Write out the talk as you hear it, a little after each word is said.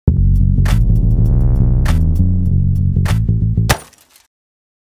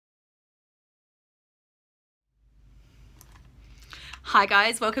Hi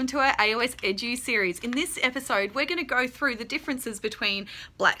guys, welcome to our AOS Edu series. In this episode, we're going to go through the differences between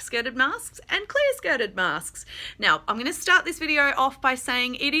black skirted masks and clear skirted masks. Now, I'm going to start this video off by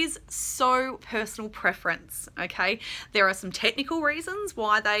saying it is so personal preference, okay? There are some technical reasons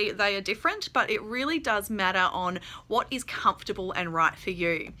why they are different, but it really does matter on what is comfortable and right for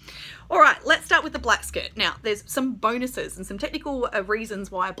you. All right, let's start with the black skirt. Now, there's some bonuses and some technical reasons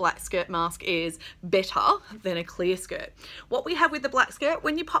why a black skirt mask is better than a clear skirt. What we have with the black skirt,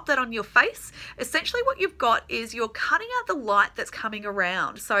 when you pop that on your face, essentially what you've got is you're cutting out the light that's coming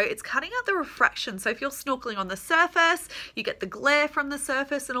around. So it's cutting out the refraction. So if you're snorkeling on the surface, you get the glare from the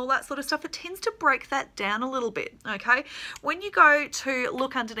surface and all that sort of stuff. It tends to break that down a little bit, okay? When you go to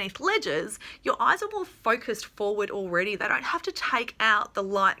look underneath ledges, your eyes are more focused forward already. They don't have to take out the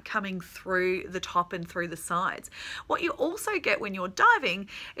light coming through the top and through the sides. What you also get when you're diving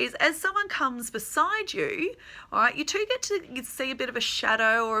is as someone comes beside you, all right, you do get to see a bit of a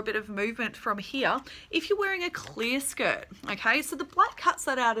shadow or a bit of movement from here if you're wearing a clear skirt, okay? So the black cuts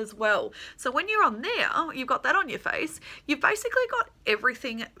that out as well. So when you're on there, you've got that on your face, you've basically got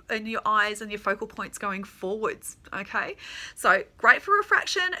everything in your eyes and your focal points going forwards, okay? So great for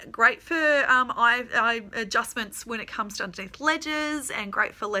refraction, great for eye adjustments when it comes to underneath ledges, and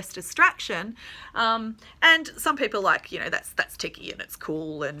great for less distraction. And some people like, you know, that's ticky and it's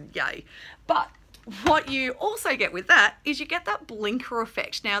cool and yay. But what you also get with that is you get that blinker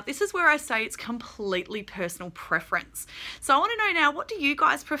effect. Now, this is where I say it's completely personal preference. So I want to know now, what do you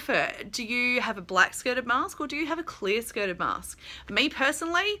guys prefer? Do you have a black skirted mask or do you have a clear skirted mask? Me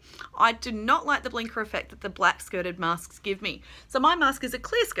personally, I do not like the blinker effect that the black skirted masks give me. So my mask is a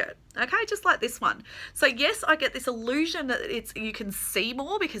clear skirt, okay, just like this one. So yes, I get this illusion that you can see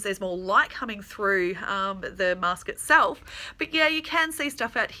more because there's more light coming through the mask itself. But yeah, you can see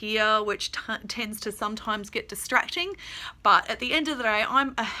stuff out here which tends to sometimes get distracting, but at the end of the day,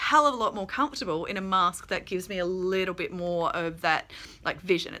 I'm a hell of a lot more comfortable in a mask that gives me a little bit more of that like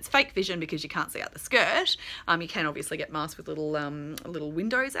vision. It's fake vision because you can't see out the skirt. You can obviously get masks with little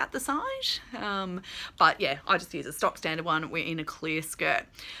windows out the side, but yeah, I just use a stock standard one. We're in a clear skirt,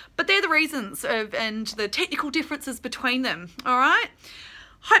 but they're the reasons and the technical differences between them. All right.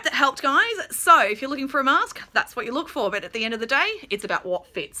 Hope that helped, guys. So if you're looking for a mask, that's what you look for. But at the end of the day, it's about what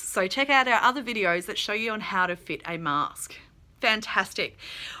fits. So check out our other videos that show you on how to fit a mask. Fantastic.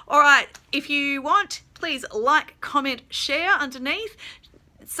 All right. If you want, please like, comment, share underneath.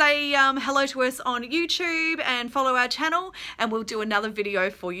 Say hello to us on YouTube and follow our channel, and we'll do another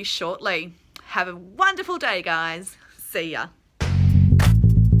video for you shortly. Have a wonderful day, guys. See ya.